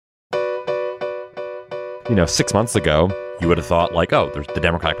6 months ago, you would have thought like, oh, the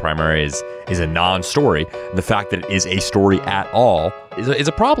Democratic primary is a non-story. And the fact that it is a story at all is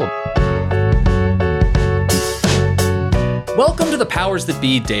a problem. Welcome to the Powers That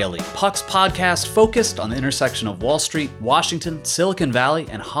Be Daily, Puck's podcast focused on the intersection of Wall Street, Washington, Silicon Valley,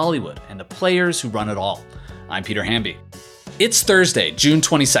 and Hollywood, and the players who run it all. I'm Peter Hamby. It's Thursday, June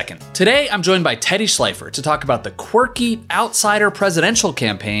 22nd. Today, I'm joined by Teddy Schleifer to talk about the quirky outsider presidential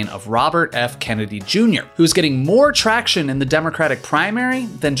campaign of Robert F. Kennedy Jr., who's getting more traction in the Democratic primary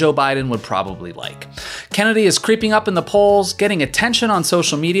than Joe Biden would probably like. Kennedy is creeping up in the polls, getting attention on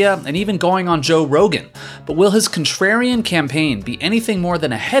social media, and even going on Joe Rogan. But will his contrarian campaign be anything more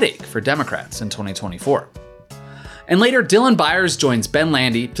than a headache for Democrats in 2024? And later, Dylan Baier joins Ben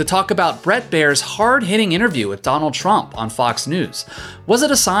Landy to talk about Bret Baier's hard-hitting interview with Donald Trump on Fox News. Was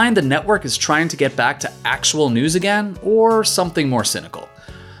it a sign the network is trying to get back to actual news again, or something more cynical?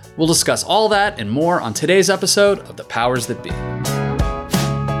 We'll discuss all that and more on today's episode of The Powers That Be.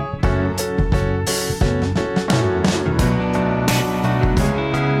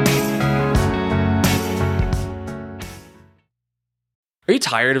 Are you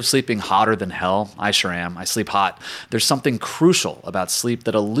tired of sleeping hotter than hell? I sure am. I sleep hot. There's something crucial about sleep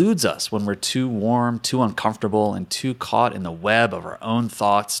that eludes us when we're too warm, too uncomfortable, and too caught in the web of our own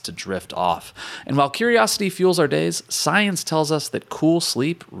thoughts to drift off. And while curiosity fuels our days, science tells us that cool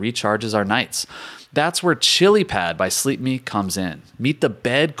sleep recharges our nights. That's where ChiliPad by Sleep Me comes in. Meet the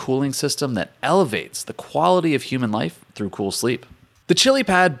bed cooling system that elevates the quality of human life through cool sleep. The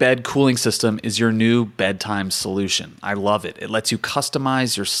ChiliPad bed cooling system is your new bedtime solution. I love it. It lets you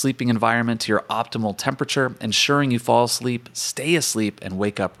customize your sleeping environment to your optimal temperature, ensuring you fall asleep, stay asleep, and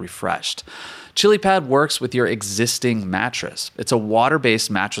wake up refreshed. ChiliPad works with your existing mattress. It's a water-based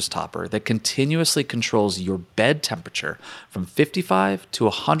mattress topper that continuously controls your bed temperature from 55 to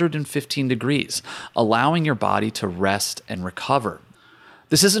 115 degrees, allowing your body to rest and recover.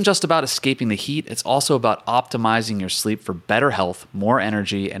 This isn't just about escaping the heat, it's also about optimizing your sleep for better health, more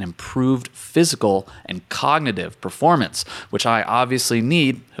energy, and improved physical and cognitive performance, which I obviously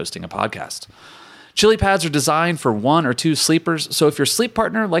need hosting a podcast. ChiliPads are designed for 1 or 2 sleepers, so if your sleep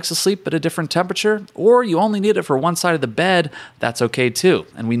partner likes to sleep at a different temperature, or you only need it for one side of the bed, that's okay too,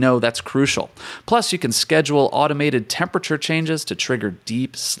 and we know that's crucial. Plus, you can schedule automated temperature changes to trigger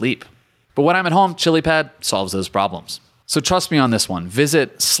deep sleep. But when I'm at home, ChiliPad solves those problems. So trust me on this one.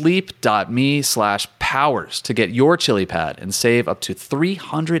 Visit sleep.me/powers to get your ChiliPad and save up to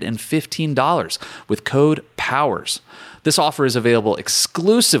 $315 with code POWERS. This offer is available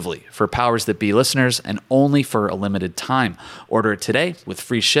exclusively for Powers That Be listeners and only for a limited time. Order it today with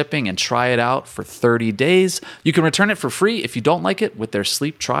free shipping and try it out for 30 days. You can return it for free if you don't like it with their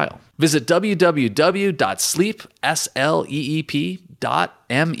sleep trial. Visit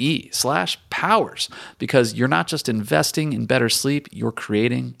www.sleep.me/powers because you're not just investing in better sleep, you're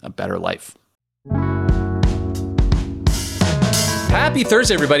creating a better life. Happy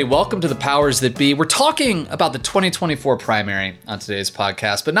Thursday, everybody. Welcome to the Powers That Be. We're talking about the 2024 primary on today's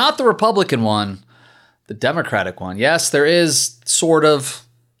podcast, but not the Republican one, the Democratic one. Yes, there is sort of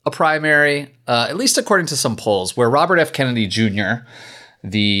a primary, at least according to some polls, where Robert F. Kennedy Jr.,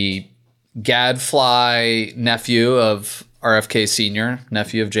 the gadfly nephew of RFK Sr.,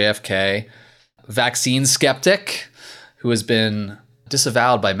 nephew of JFK, vaccine skeptic, who has been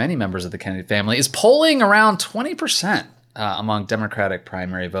disavowed by many members of the Kennedy family, is polling around 20%. Among Democratic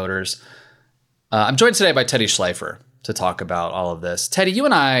primary voters. I'm joined today by Teddy Schleifer to talk about all of this. Teddy, you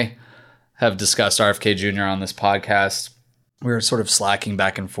and I have discussed RFK Jr. on this podcast. We were sort of slacking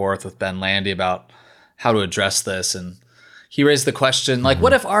back and forth with Ben Landy about how to address this. And he raised the question,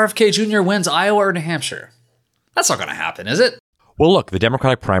 what if RFK Jr. wins Iowa or New Hampshire? That's not going to happen, is it? Well, look, the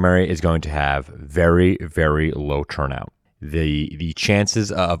Democratic primary is going to have very, very low turnout. The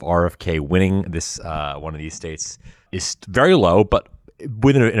chances of RFK winning this one of these states is very low, but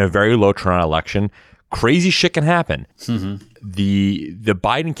in a very low turnout election, crazy shit can happen. Mm-hmm. The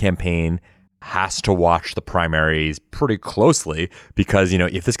Biden campaign has to watch the primaries pretty closely because,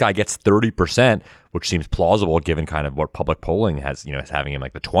 if this guy gets 30%, which seems plausible given kind of what public polling has, is having him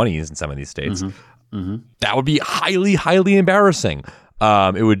like the 20s in some of these states, that would be highly, highly embarrassing.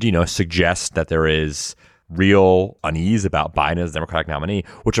 It would, suggest that there is real unease about Biden as the Democratic nominee,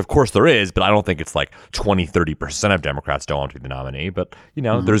 which of course there is, but I don't think it's like 20-30% of Democrats don't want to be the nominee. But,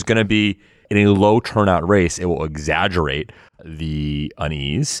 there's going to be, in a low turnout race, it will exaggerate the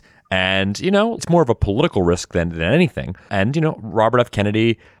unease. And, it's more of a political risk than anything. And, Robert F.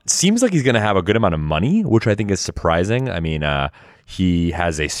 Kennedy seems like he's going to have a good amount of money, which I think is surprising. I mean, he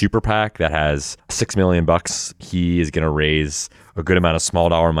has a super PAC that has $6 million. He is going to raise a good amount of small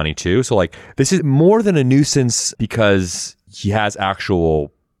dollar money too. So like this is more than a nuisance because he has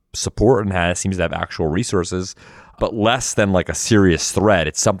actual support and seems to have actual resources, but less than like a serious threat.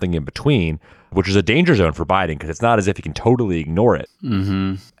 It's something in between, which is a danger zone for Biden because it's not as if he can totally ignore it.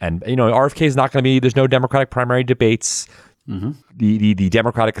 Mm-hmm. And, RFK is not going to be, there's no Democratic primary debates. Mm-hmm. The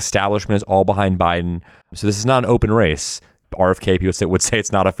Democratic establishment is all behind Biden. So this is not an open race. RFK people would say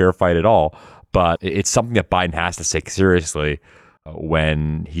it's not a fair fight at all, but it's something that Biden has to take seriously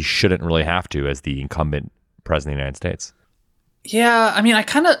when he shouldn't really have to as the incumbent president of the United States. Yeah, I mean,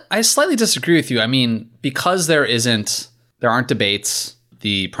 I slightly disagree with you. I mean, because there aren't debates,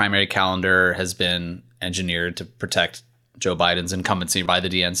 the primary calendar has been engineered to protect Joe Biden's incumbency by the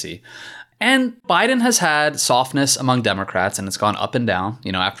DNC. And Biden has had softness among Democrats, and it's gone up and down.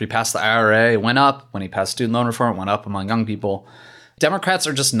 After he passed the IRA, it went up. When he passed student loan reform, it went up among young people. Democrats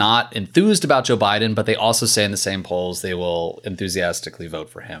are just not enthused about Joe Biden, but they also say in the same polls they will enthusiastically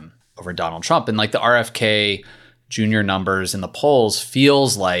vote for him over Donald Trump. And like the RFK Jr. numbers in the polls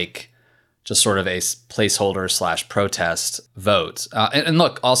feels like just sort of a placeholder / protest vote. And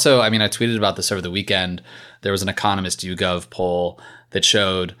look, also, I mean, I tweeted about this over the weekend. There was an Economist YouGov poll that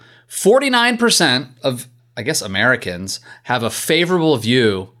showed 49% of, I guess, Americans have a favorable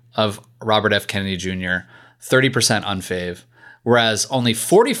view of Robert F. Kennedy Jr., 30% unfave, whereas only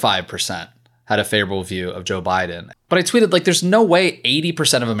 45% had a favorable view of Joe Biden. But I tweeted, like, there's no way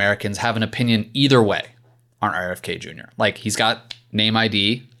 80% of Americans have an opinion either way on RFK Jr. Like, he's got name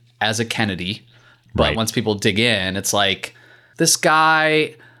ID as a Kennedy, but right. Once people dig in, it's like, this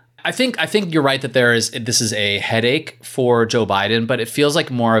guy, I think you're right that this is a headache for Joe Biden, but it feels like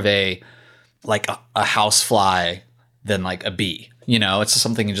more of a housefly than like a bee. It's just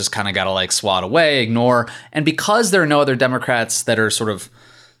something you just kind of got to like swat away, ignore. And because there are no other Democrats that are sort of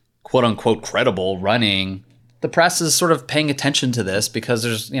quote unquote credible running, the press is sort of paying attention to this because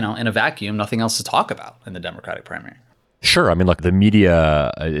there's, in a vacuum, nothing else to talk about in the Democratic primary. Sure. I mean, look, the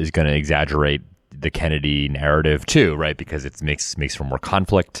media is going to exaggerate the Kennedy narrative too, right? Because it makes for more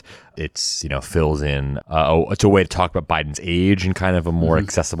conflict. It's, fills in, it's a way to talk about Biden's age in kind of a more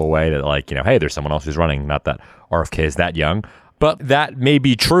accessible way that like, hey, there's someone else who's running. Not that RFK is that young. But that may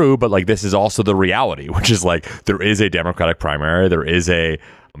be true, but like this is also the reality, which is like there is a Democratic primary. There is a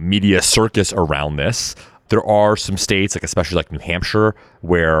media circus around this. There are some states, like especially like New Hampshire,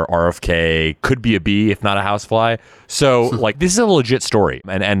 where RFK could be a bee, if not a housefly. So like this is a legit story.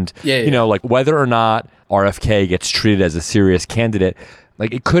 And like whether or not RFK gets treated as a serious candidate,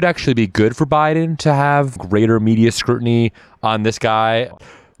 like it could actually be good for Biden to have greater media scrutiny on this guy.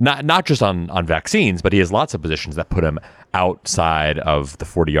 Not just on vaccines, but he has lots of positions that put him outside of the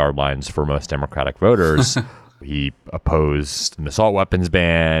 40-yard lines for most Democratic voters. He opposed an assault weapons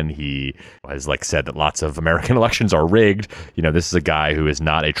ban. He has said that lots of American elections are rigged. This is a guy who is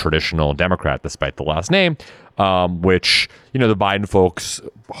not a traditional Democrat, despite the last name, which, the Biden folks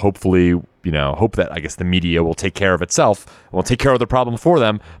hopefully, hope that, I guess, the media will take care of itself, will take care of the problem for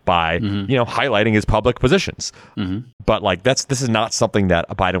them by, highlighting his public positions. Mm-hmm. But this is not something that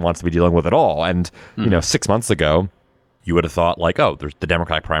Biden wants to be dealing with at all. And, 6 months ago, you would have thought the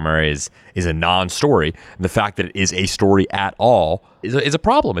Democratic primary is a non-story. And the fact that it is a story at all is a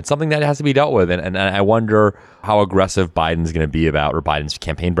problem. It's something that has to be dealt with. And I wonder how aggressive Biden's going to be about, or Biden's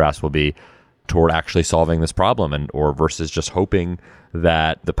campaign brass will be toward actually solving this problem or versus just hoping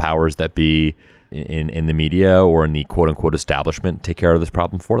that the powers that be in the media or in the quote unquote establishment take care of this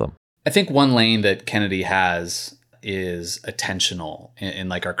problem for them. I think one lane that Kennedy has is attentional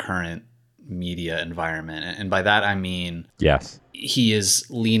in our current media environment. And by that, I mean, yes, he is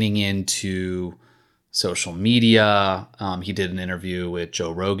leaning into social media. He did an interview with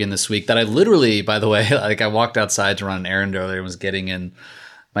Joe Rogan this week that I literally, by the way, I walked outside to run an errand earlier and was getting in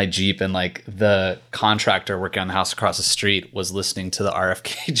my Jeep, and the contractor working on the house across the street was listening to the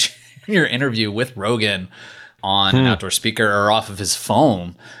RFK Jr. interview with Rogan on an outdoor speaker or off of his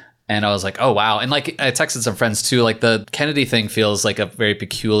phone. And I was like, oh, wow. And I texted some friends too, the Kennedy thing feels like a very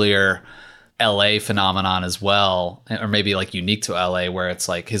peculiar LA phenomenon as well, or maybe unique to LA, where it's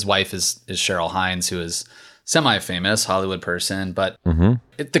his wife is Cheryl Hines, who is semi-famous Hollywood person, but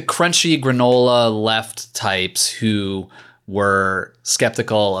the crunchy granola left types who were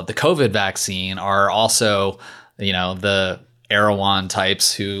skeptical of the COVID vaccine are also, the Erewhon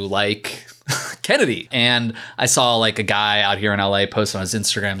types who like Kennedy. And I saw a guy out here in LA post on his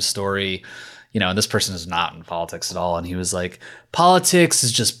Instagram story, and this person is not in politics at all. And he was like, politics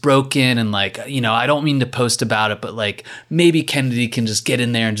is just broken. And I don't mean to post about it, but maybe Kennedy can just get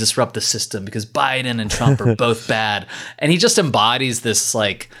in there and disrupt the system because Biden and Trump are both bad. And he just embodies this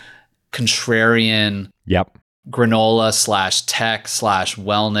contrarian Yep. granola slash tech slash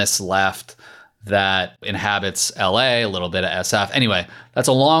wellness left that inhabits LA, a little bit of SF. Anyway, that's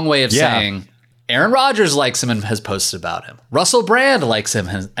a long way of saying Aaron Rodgers likes him and has posted about him. Russell Brand likes him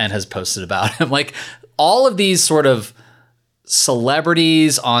and has posted about him. Like all of these sort of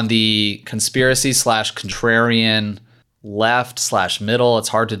celebrities on the conspiracy slash contrarian left slash middle, it's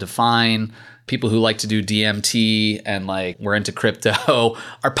hard to define. People who like to do DMT and like we're into crypto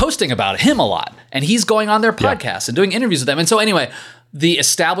are posting about him a lot. And he's going on their podcasts and doing interviews with them. And so anyway, the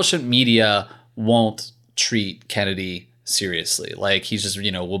establishment media won't treat Kennedy seriously. Like he's just,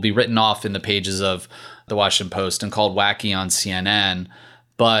 will be written off in the pages of the Washington Post and called wacky on CNN.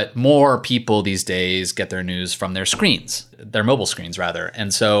 But more people these days get their news from their screens, their mobile screens rather.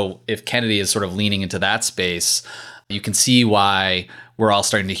 And so if Kennedy is sort of leaning into that space, you can see why we're all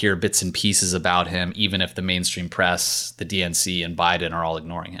starting to hear bits and pieces about him, even if the mainstream press, the DNC, and Biden are all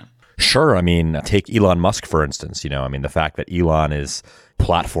ignoring him. Sure. I mean, take Elon Musk, for instance. The fact that Elon is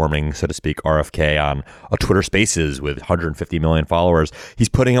platforming, so to speak, RFK on a Twitter Spaces with 150 million followers, he's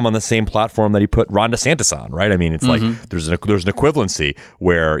putting him on the same platform that he put Ron DeSantis on, right? I mean, it's like there's an equivalency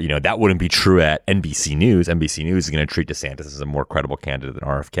where, that wouldn't be true at NBC News. NBC News is going to treat DeSantis as a more credible candidate than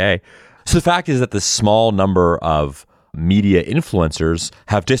RFK. So the fact is that the small number of media influencers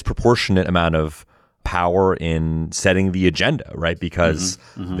have disproportionate amount of power in setting the agenda, right? Because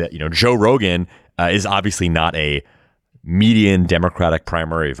Joe Rogan is obviously not a median Democratic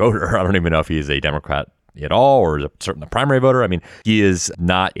primary voter. I don't even know if he is a Democrat at all or is a certain primary voter. I mean, he is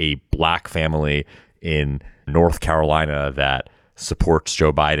not a black family in North Carolina that supports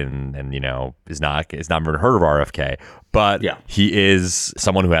Joe Biden and is not even heard of RFK, but he is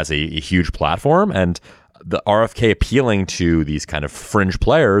someone who has a huge platform, and the RFK appealing to these kind of fringe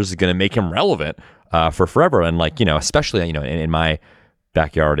players is going to make him relevant for forever. And especially in my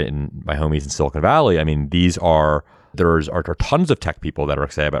backyard, in my homies in Silicon Valley, I mean, there are tons of tech people that are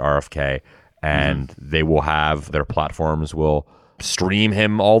excited about RFK, and they will have their platforms will stream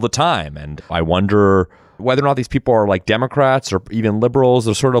him all the time. And I wonder whether or not these people are like Democrats or even liberals.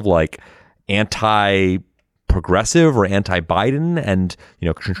 They're sort of like anti-progressive or anti-Biden, and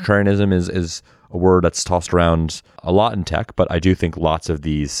contrarianism is a word that's tossed around a lot in tech. But I do think lots of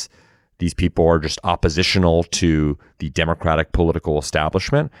these people are just oppositional to the Democratic political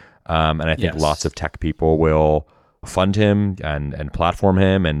establishment, and I think lots of tech people will fund him and platform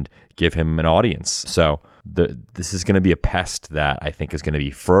him and give him an audience. So this is going to be a pest that I think is going to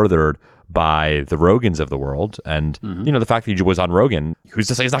be furthered by the Rogans of the world. And, the fact that he was on Rogan, who's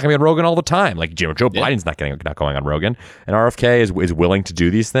to say he's not going to be on Rogan all the time? Like, Joe Biden's not going on Rogan. And RFK is willing to do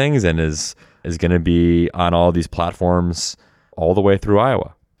these things and is going to be on all these platforms all the way through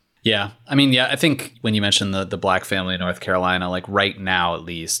Iowa. Yeah. I mean, I think when you mentioned the black family in North Carolina, like right now, at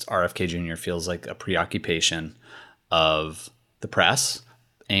least, RFK Jr. feels like a preoccupation of the press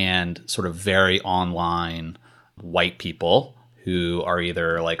and sort of very online white people who are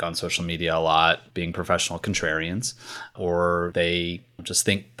either like on social media a lot being professional contrarians, or they just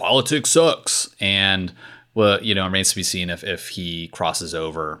think politics sucks. And it remains to be seen if he crosses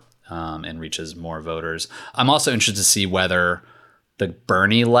over and reaches more voters. I'm also interested to see whether the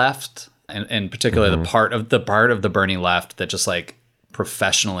Bernie left, and particularly the part of the Bernie left that just like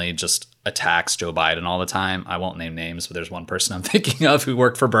professionally just attacks Joe Biden all the time. I won't name names, but there's one person I'm thinking of who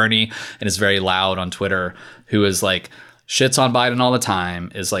worked for Bernie and is very loud on Twitter, who is like shits on Biden all the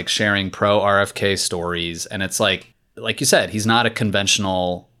time, is like sharing pro RFK stories. And it's like you said, he's not a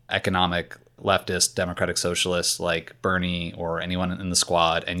conventional economic leftist, democratic socialist like Bernie or anyone in the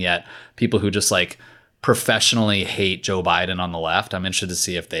squad. And yet people who just like professionally hate Joe Biden on the left, I'm interested to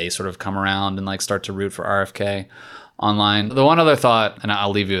see if they sort of come around and like start to root for RFK online. The one other thought, and I'll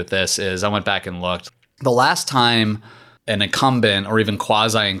leave you with this, is I went back and looked. The last time an incumbent or even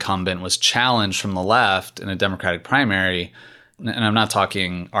quasi-incumbent was challenged from the left in a Democratic primary, and I'm not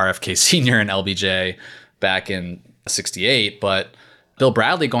talking RFK Sr. and LBJ back in 68, but Bill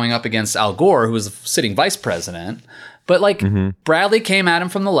Bradley going up against Al Gore, who was the sitting vice president. But like Bradley came at him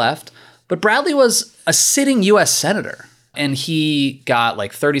from the left, but Bradley was a sitting U.S. senator. And he got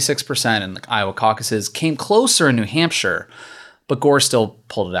like 36% in the Iowa caucuses, came closer in New Hampshire, but Gore still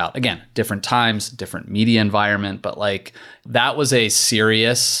pulled it out. Again, different times, different media environment, but like that was a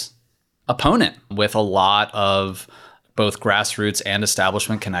serious opponent with a lot of both grassroots and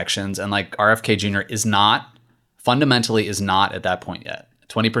establishment connections. And like RFK Jr. is not at that point yet.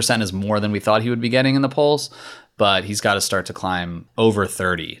 20% is more than we thought he would be getting in the polls, but he's got to start to climb over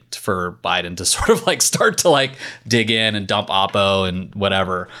 30 for Biden to sort of like start to like dig in and dump Oppo and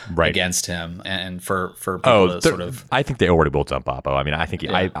whatever against him, and for people to sort of. I think they already will dump Oppo. I mean, I think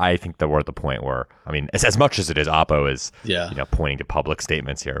that we're at the point where, I mean, as much as it is Oppo is pointing to public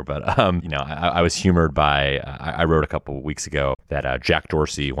statements here, but I was humored by I wrote a couple of weeks ago that Jack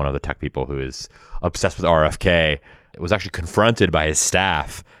Dorsey, one of the tech people who is obsessed with RFK, was actually confronted by his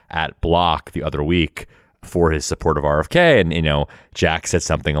staff at Block the other week for his support of RFK. And, Jack said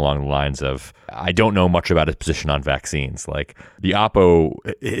something along the lines of, I don't know much about his position on vaccines. Like, the Oppo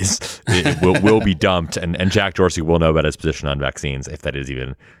will be dumped, and Jack Dorsey will know about his position on vaccines, if that is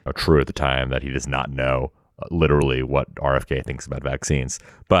even true at the time, that he does not know literally what RFK thinks about vaccines.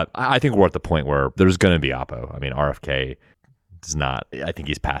 But I think we're at the point where there's going to be Oppo. I mean, RFK does not, I think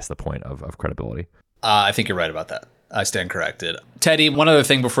he's past the point of credibility. I think you're right about that. I stand corrected. Teddy, one other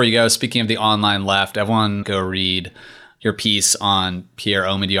thing before you go. Speaking of the online left, everyone go read your piece on Pierre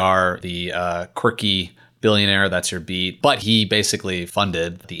Omidyar, the quirky billionaire. That's your beat. But he basically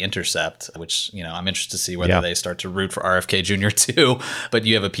funded The Intercept, which, I'm interested to see whether they start to root for RFK Jr. too. But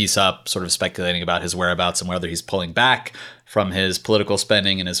you have a piece up sort of speculating about his whereabouts and whether he's pulling back from his political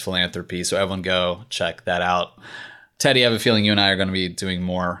spending and his philanthropy. So everyone go check that out. Teddy, I have a feeling you and I are going to be doing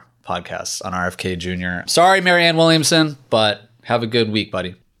more podcasts on RFK Jr. Sorry, Marianne Williamson, but have a good week,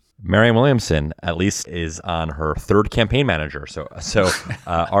 buddy. Marianne Williamson at least is on her third campaign manager. So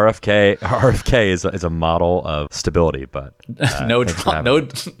RFK is a model of stability, but no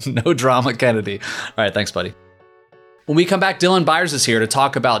drama, Kennedy. All right, thanks, buddy. When we come back, Dylan Byers is here to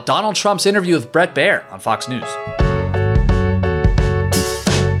talk about Donald Trump's interview with Brett Baier on Fox News.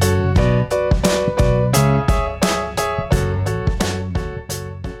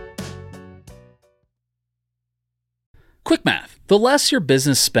 Quick math. The less your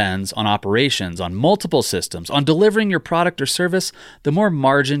business spends on operations, on multiple systems, on delivering your product or service, the more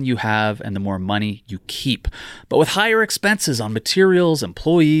margin you have and the more money you keep. But with higher expenses on materials,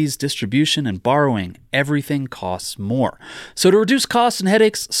 employees, distribution, and borrowing, everything costs more. So to reduce costs and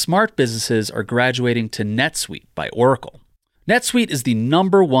headaches, smart businesses are graduating to NetSuite by Oracle. NetSuite is the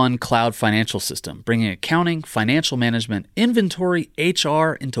 #1 cloud financial system, bringing accounting, financial management, inventory,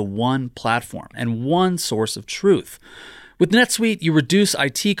 HR into one platform and one source of truth. With NetSuite, you reduce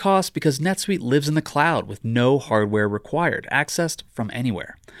IT costs because NetSuite lives in the cloud with no hardware required, accessed from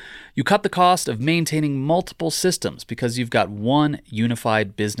anywhere. You cut the cost of maintaining multiple systems because you've got one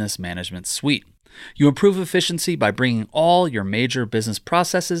unified business management suite. You improve efficiency by bringing all your major business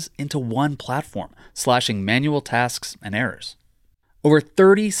processes into one platform, slashing manual tasks and errors. Over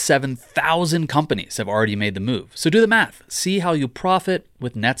 37,000 companies have already made the move. So do the math. See how you profit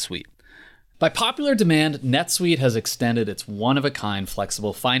with NetSuite. By popular demand, NetSuite has extended its one-of-a-kind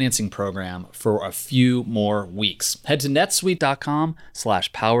flexible financing program for a few more weeks. Head to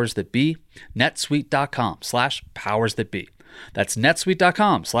netsuite.com/powersthatbe, netsuite.com/powersthatbe. That's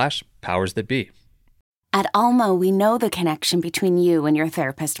netsuite.com/powersthatbe. At Alma, we know the connection between you and your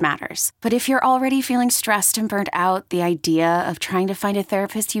therapist matters. But if you're already feeling stressed and burnt out, the idea of trying to find a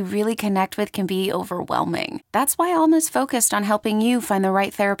therapist you really connect with can be overwhelming. That's why Alma's focused on helping you find the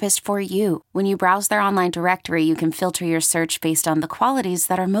right therapist for you. When you browse their online directory, you can filter your search based on the qualities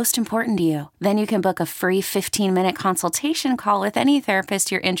that are most important to you. Then you can book a free 15-minute consultation call with any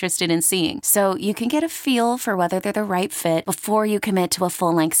therapist you're interested in seeing, so you can get a feel for whether they're the right fit before you commit to a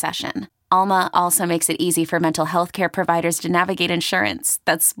full-length session. Alma also makes it easy for mental health care providers to navigate insurance.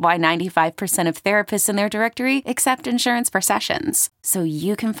 That's why 95% of therapists in their directory accept insurance for sessions. So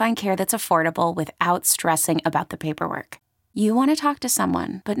you can find care that's affordable without stressing about the paperwork. You want to talk to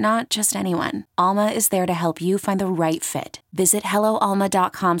someone, but not just anyone. Alma is there to help you find the right fit. Visit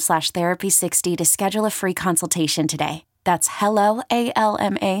helloalma.com/therapy60 to schedule a free consultation today. That's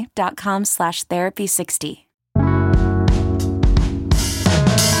helloalma.com/therapy60.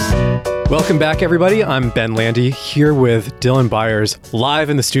 Welcome back, everybody. I'm Ben Landy here with Dylan Byers live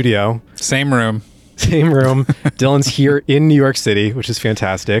in the studio. Same room. Dylan's here in New York City, which is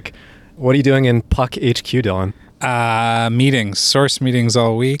fantastic. What are you doing in Puck HQ, Dylan? Meetings, source meetings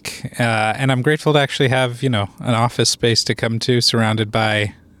all week. And I'm grateful to actually have, an office space to come to surrounded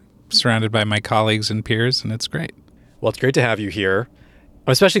by my colleagues and peers. And it's great. Well, it's great to have you here.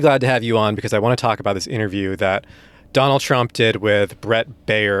 I'm especially glad to have you on because I want to talk about this interview that Donald Trump did with Brett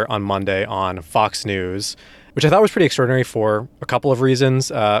Baier on Monday on Fox News, which I thought was pretty extraordinary for a couple of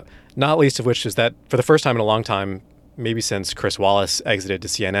reasons, not least of which is that for the first time in a long time, maybe since Chris Wallace exited to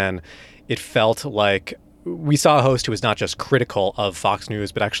CNN, it felt like we saw a host who was not just critical of Fox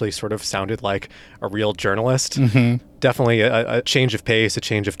News, but actually sort of sounded like a real journalist. Definitely a change of pace, a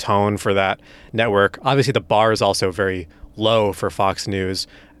change of tone for that network. Obviously, the bar is also very low for Fox News.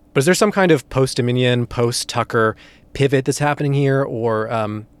 But is there some kind of post-Dominion, post-Tucker pivot that's happening here,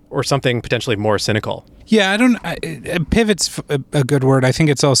 or something potentially more cynical? Yeah, pivot's a good word. I think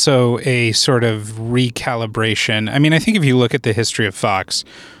it's also a sort of recalibration. I mean, I think if you look at the history of Fox,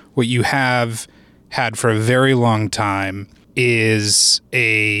 what you have had for a very long time is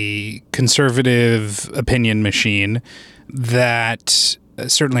a conservative opinion machine that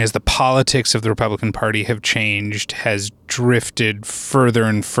certainly as the politics of the Republican Party have changed, has drifted further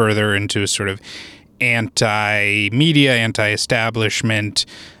and further into a sort of anti-media, anti-establishment,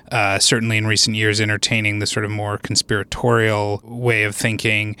 certainly in recent years entertaining the sort of more conspiratorial way of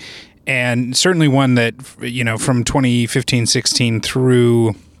thinking. And certainly one that, from 2015-16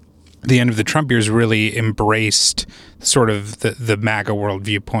 through the end of the Trump years really embraced sort of the MAGA world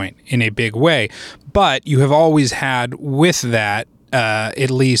viewpoint in a big way. But you have always had with that, at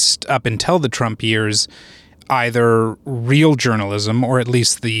least up until the Trump years, either real journalism or at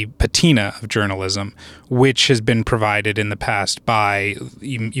least the patina of journalism, which has been provided in the past by,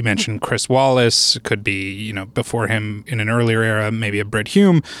 you mentioned Chris Wallace, could be, before him in an earlier era, maybe a Brit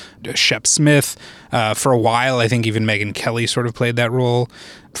Hume, Shep Smith. For a while, I think even Megyn Kelly sort of played that role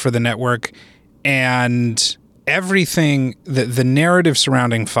for the network. And everything, the narrative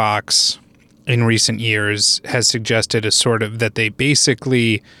surrounding Fox in recent years has suggested a sort of that they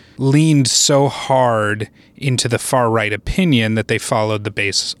basically leaned so hard into the far-right opinion that they followed the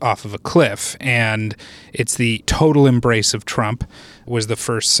base off of a cliff. And it's the total embrace of Trump was the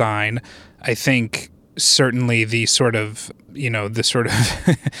first sign. I think certainly the sort of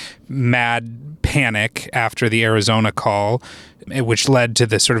mad panic after the Arizona call, which led to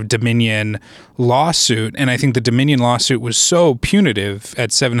the sort of Dominion lawsuit. And I think the Dominion lawsuit was so punitive at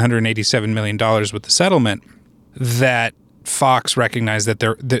 $787 million with the settlement that Fox recognized that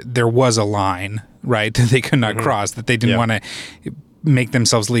there was a line, right, that they could not cross, that they didn't want to make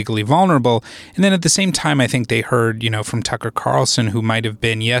themselves legally vulnerable. And then at the same time, I think they heard, from Tucker Carlson, who might have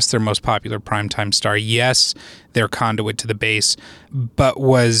been, yes, their most popular primetime star, yes, their conduit to the base, but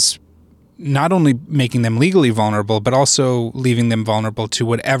was not only making them legally vulnerable, but also leaving them vulnerable to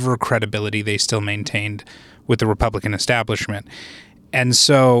whatever credibility they still maintained with the Republican establishment. And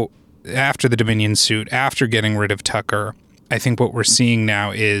so after the Dominion suit, after getting rid of Tucker, I think what we're seeing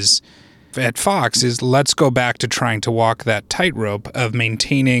now is at Fox is let's go back to trying to walk that tightrope of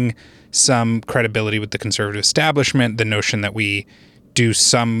maintaining some credibility with the conservative establishment, the notion that we do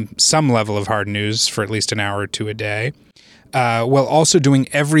some level of hard news for at least an hour or two a day, while also doing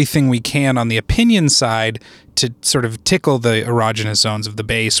everything we can on the opinion side to sort of tickle the erogenous zones of the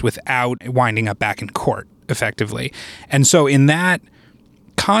base without winding up back in court, effectively. And so in that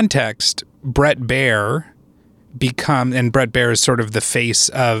context, Bret Baier is sort of the face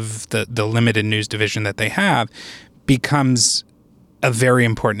of the limited news division that they have, becomes a very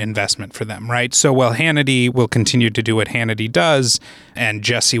important investment for them, right? So while Hannity will continue to do what Hannity does, and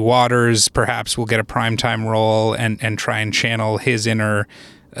Jesse Waters perhaps will get a primetime role and try and channel his inner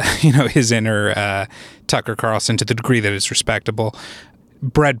Tucker Carlson to the degree that it's respectable,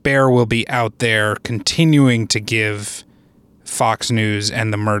 Bret Baier will be out there continuing to give Fox News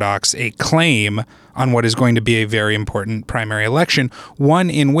and the Murdochs a claim on what is going to be a very important primary election, one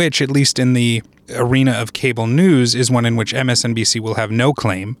in which, at least in the arena of cable news, is one in which MSNBC will have no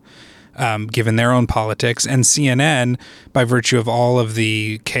claim, given their own politics, and CNN, by virtue of all of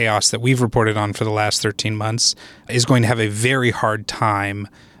the chaos that we've reported on for the last 13 months, is going to have a very hard time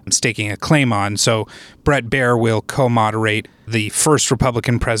staking a claim on. So Bret Baier will co-moderate the first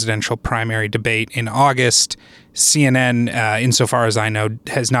Republican presidential primary debate in August. CNN, insofar as I know,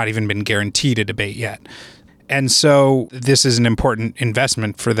 has not even been guaranteed a debate yet. And so this is an important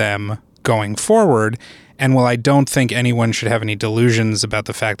investment for them going forward. And while I don't think anyone should have any delusions about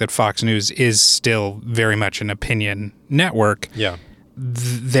the fact that Fox News is still very much an opinion network,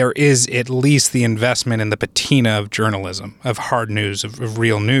 there is at least the investment in the patina of journalism, of hard news, of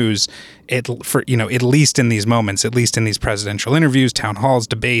real news, at least in these moments, at least in these presidential interviews, town halls,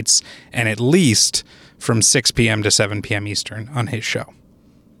 debates, and at least from 6 p.m. to 7 p.m. Eastern on his show.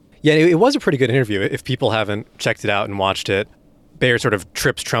 Yeah, it was a pretty good interview. If people haven't checked it out and watched it, Baier sort of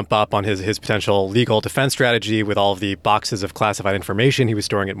trips Trump up on his potential legal defense strategy with all of the boxes of classified information he was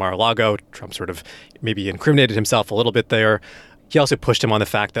storing at Mar-a-Lago. Trump sort of maybe incriminated himself a little bit there. He also pushed him on the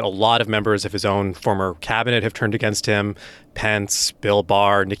fact that a lot of members of his own former cabinet have turned against him. Pence, Bill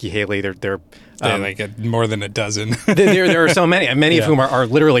Barr, Nikki Haley, they're Like more than a dozen. There are so many, many of Yeah. whom are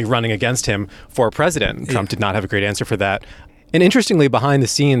literally running against him for president. Trump did not have a great answer for that. And interestingly, behind the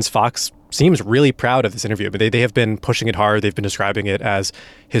scenes, Fox seems really proud of this interview. But they have been pushing it hard. They've been describing it as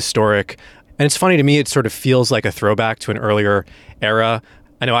historic. And it's funny to me, it sort of feels like a throwback to an earlier era.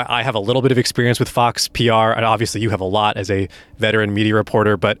 I know I have a little bit of experience with Fox PR, and obviously you have a lot as a veteran media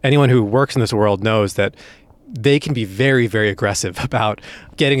reporter, but anyone who works in this world knows that they can be very, very aggressive about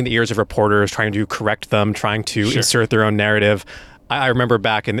getting in the ears of reporters, trying to correct them, trying to insert their own narrative. I remember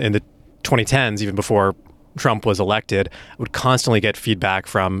back in the 2010s, even before Trump was elected, I would constantly get feedback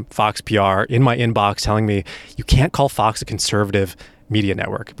from Fox PR in my inbox telling me, you can't call Fox a conservative media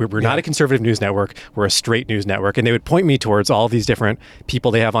network. We're not a conservative news network. We're a straight news network. And they would point me towards all these different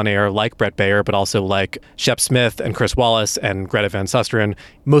people they have on air, like Bret Baier, but also like Shep Smith and Chris Wallace and Greta Van Susteren,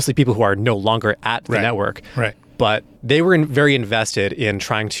 mostly people who are no longer at the network. Right. But they were very invested in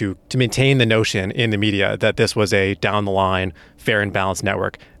trying to maintain the notion in the media that this was a down-the-line, fair and balanced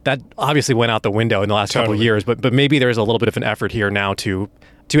network. That obviously went out the window in the last couple of years, but maybe there's a little bit of an effort here now to,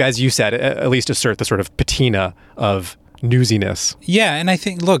 as you said, at least assert the sort of patina of newsiness. Yeah, and I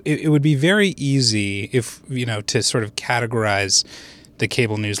think, look, it would be very easy if, to sort of categorize the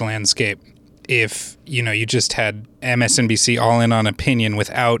cable news landscape if, you just had MSNBC all in on opinion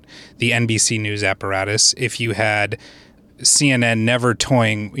without the NBC news apparatus, if you had CNN never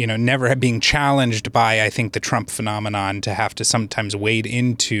toying, never being challenged by, I think, the Trump phenomenon to have to sometimes wade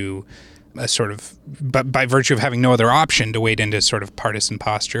into a sort of, but by virtue of having no other option to wade into sort of partisan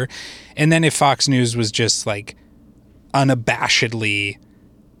posture. And then if Fox News was just like unabashedly,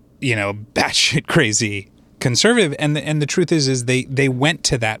 batshit crazy conservative, and the truth is they went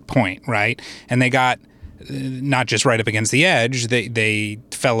to that point, right? And they got not just right up against the edge, they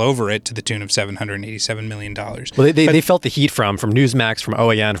fell over it to the tune of $787 million. Well, they felt the heat from Newsmax, from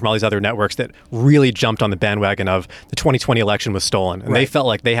OAN, from all these other networks that really jumped on the bandwagon of the 2020 election was stolen. And they felt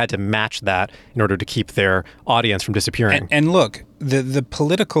like they had to match that in order to keep their audience from disappearing. And look, the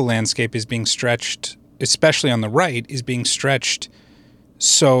political landscape is being stretched, especially on the right, is being stretched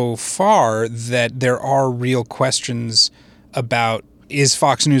so far that there are real questions about, is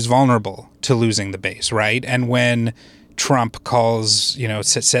Fox News vulnerable to losing the base, right? And when Trump calls,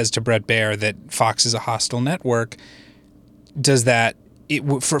 says to Bret Baier that Fox is a hostile network, does that,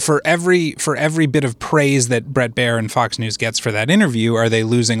 for every bit of praise that Bret Baier and Fox News gets for that interview, are they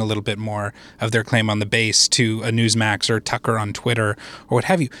losing a little bit more of their claim on the base to a Newsmax or Tucker on Twitter or what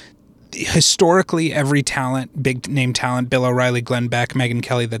have you? Historically, every talent, big name talent, Bill O'Reilly, Glenn Beck, Megyn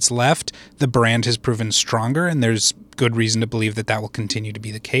Kelly that's left, the brand has proven stronger, and there's good reason to believe that will continue to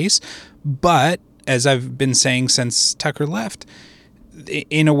be the case. But as I've been saying since Tucker left,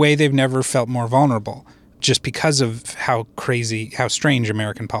 in a way they've never felt more vulnerable, just because of how strange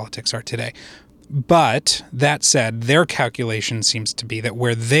American politics are today. But that said, their calculation seems to be that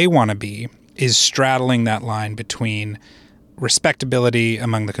where they want to be is straddling that line between respectability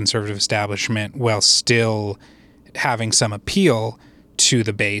among the conservative establishment while still having some appeal to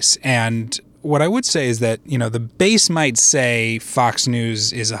the base. And what I would say is that, the base might say Fox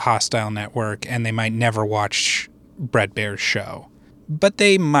News is a hostile network and they might never watch Bret Baier's show. But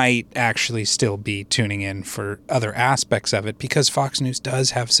they might actually still be tuning in for other aspects of it because Fox News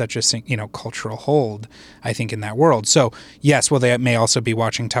does have such a, cultural hold, I think, in that world. So, yes, well, they may also be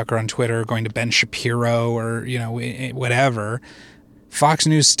watching Tucker on Twitter, going to Ben Shapiro or, whatever. Fox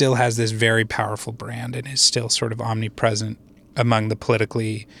News still has this very powerful brand and is still sort of omnipresent among the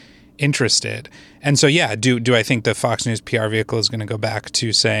politically interested. And so, yeah, do I think the Fox News PR vehicle is going to go back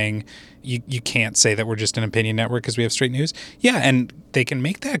to saying you can't say that we're just an opinion network because we have straight news? Yeah, and they can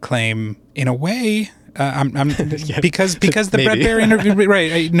make that claim in a way. Because the Bret Baier interview,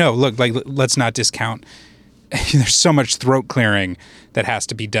 right? No, look, let's not discount. There's so much throat clearing that has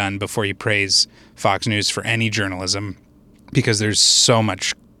to be done before you praise Fox News for any journalism, because there's so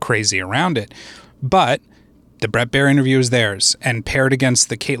much crazy around it. But the Bret Baier interview is theirs, and paired against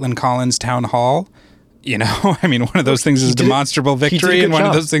the Caitlin Collins town hall, one of those things is a demonstrable victory, and one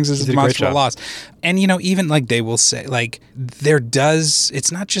of those things is a demonstrable loss. And, even they will say,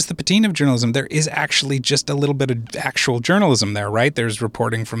 it's not just the patina of journalism. There is actually just a little bit of actual journalism there, right? There's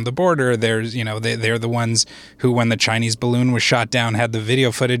reporting from the border. There's, they're the ones who, when the Chinese balloon was shot down, had the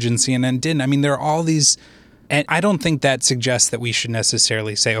video footage and CNN didn't. There are all these. And I don't think that suggests that we should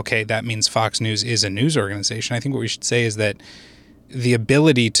necessarily say, okay, that means Fox News is a news organization. I think what we should say is that the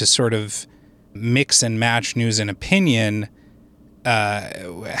ability to sort of mix and match news and opinion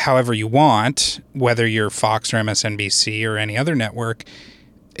however you want, whether you're Fox or MSNBC or any other network,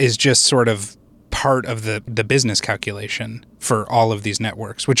 is just sort of part of the business calculation for all of these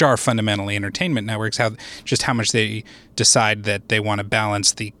networks, which are fundamentally entertainment networks, how much they decide that they want to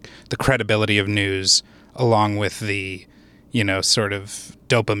balance the credibility of news along with the, sort of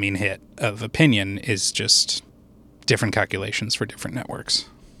dopamine hit of opinion is just different calculations for different networks.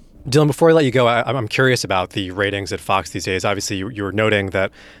 Dylan, before I let you go, I'm curious about the ratings at Fox these days. Obviously, you were noting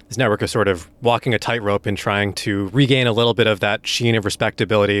that this network is sort of walking a tightrope and trying to regain a little bit of that sheen of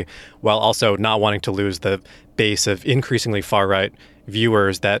respectability while also not wanting to lose the base of increasingly far-right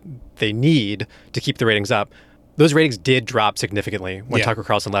viewers that they need to keep the ratings up. Those ratings did drop significantly when Tucker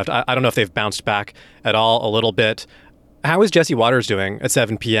Carlson left. I don't know if they've bounced back at all a little bit. How is Jesse Waters doing at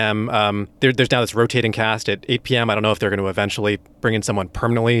 7 p.m.? There's now this rotating cast at 8 p.m. I don't know if they're going to eventually bring in someone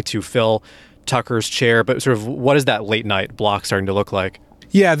permanently to fill Tucker's chair, but sort of what is that late night block starting to look like?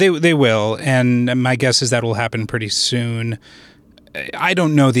 Yeah, they will. And my guess is that will happen pretty soon. I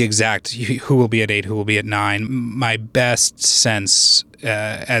don't know the exact who will be at 8, who will be at 9. My best sense,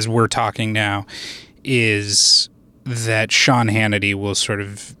 as we're talking now, is that Sean Hannity will sort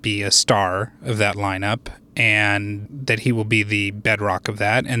of be a star of that lineup, and that he will be the bedrock of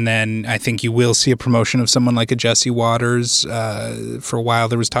that. And then I think you will see a promotion of someone like a Jesse Waters. For a while,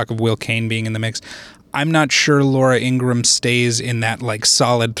 there was talk of Will Cain being in the mix. I'm not sure Laura Ingraham stays in that like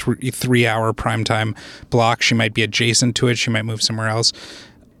solid 3-hour primetime block. She might be adjacent to it. She might move somewhere else.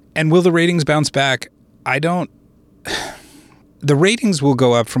 And will the ratings bounce back? The ratings will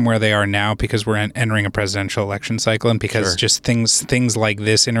go up from where they are now because we're entering a presidential election cycle, and because just things like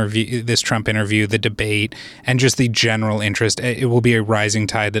this interview, this Trump interview, the debate, and just the general interest, it will be a rising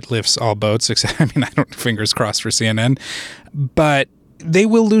tide that lifts all boats. Except, fingers crossed for CNN, but they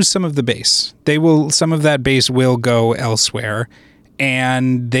will lose some of the base. Some of that base will go elsewhere,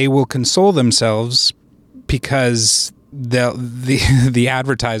 and they will console themselves because the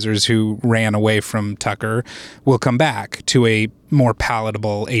advertisers who ran away from Tucker will come back to a more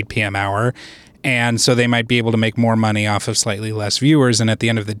palatable 8 p.m. hour. And so they might be able to make more money off of slightly less viewers. And at the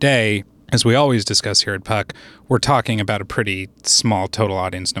end of the day, as we always discuss here at Puck, we're talking about a pretty small total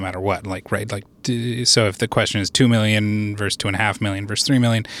audience no matter what. So if the question is 2 million versus 2.5 million versus 3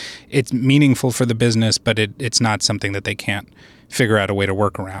 million, it's meaningful for the business, but it's not something that they can't figure out a way to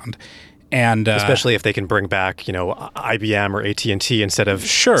work around. And especially if they can bring back, IBM or AT&T instead of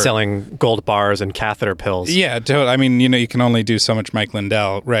selling gold bars and catheter pills. Yeah, totally. You can only do so much Mike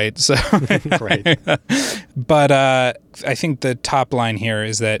Lindell, right? So, right. But I think the top line here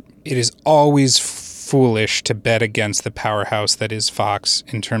is that it is always foolish to bet against the powerhouse that is Fox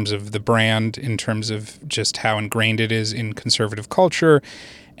in terms of the brand, in terms of just how ingrained it is in conservative culture.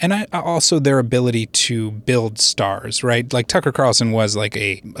 And also their ability to build stars, right? Like Tucker Carlson was like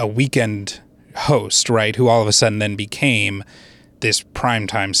a weekend host, right? Who all of a sudden then became this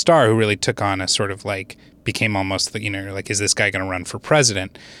primetime star who really took on a sort of became almost, is this guy going to run for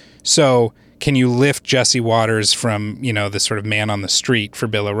president? So can you lift Jesse Waters from, the sort of man on the street for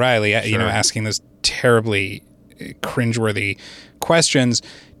Bill O'Reilly, asking those terribly cringeworthy questions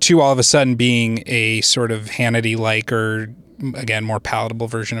to all of a sudden being a sort of Hannity-like or, again, more palatable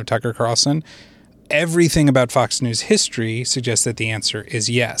version of Tucker Carlson? Everything about Fox News history suggests that the answer is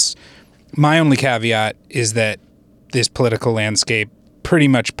yes. My only caveat is that this political landscape, pretty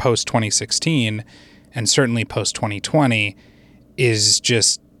much post-2016 and certainly post-2020, is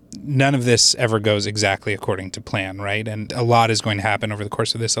just none of this ever goes exactly according to plan, right? And a lot is going to happen over the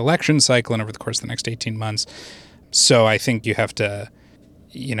course of this election cycle and over the course of the next 18 months. So I think you have to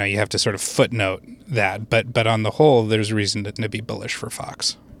sort of footnote that. But on the whole, there's reason to be bullish for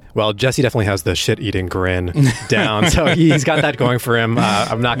Fox. Well, Jesse definitely has the shit-eating grin down, so he's got that going for him.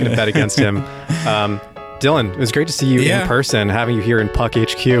 I'm not going to bet against him. Dylan, it was great to see you in person, having you here in Puck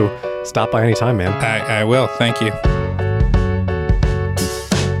HQ. Stop by anytime, man. I will. Thank you.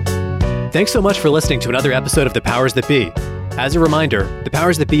 Thanks so much for listening to another episode of The Powers That Be. As a reminder, The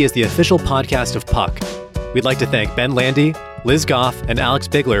Powers That Be is the official podcast of Puck. We'd like to thank Ben Landy, Liz Goff, and Alex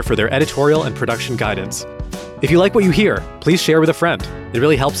Bigler for their editorial and production guidance. If you like what you hear, please share with a friend. It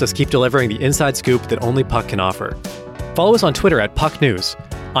really helps us keep delivering the inside scoop that only Puck can offer. Follow us on Twitter at Puck News.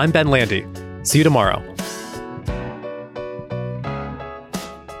 I'm Ben Landy. See you tomorrow.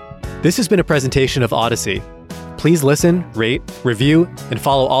 This has been a presentation of Odyssey. Please listen, rate, review, and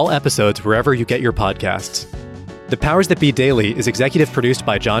follow all episodes wherever you get your podcasts. The Powers That Be Daily is executive produced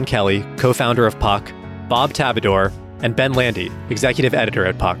by John Kelly, co-founder of Puck, Bob Tabador, and Ben Landy, executive editor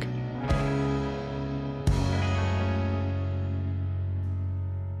at Puck.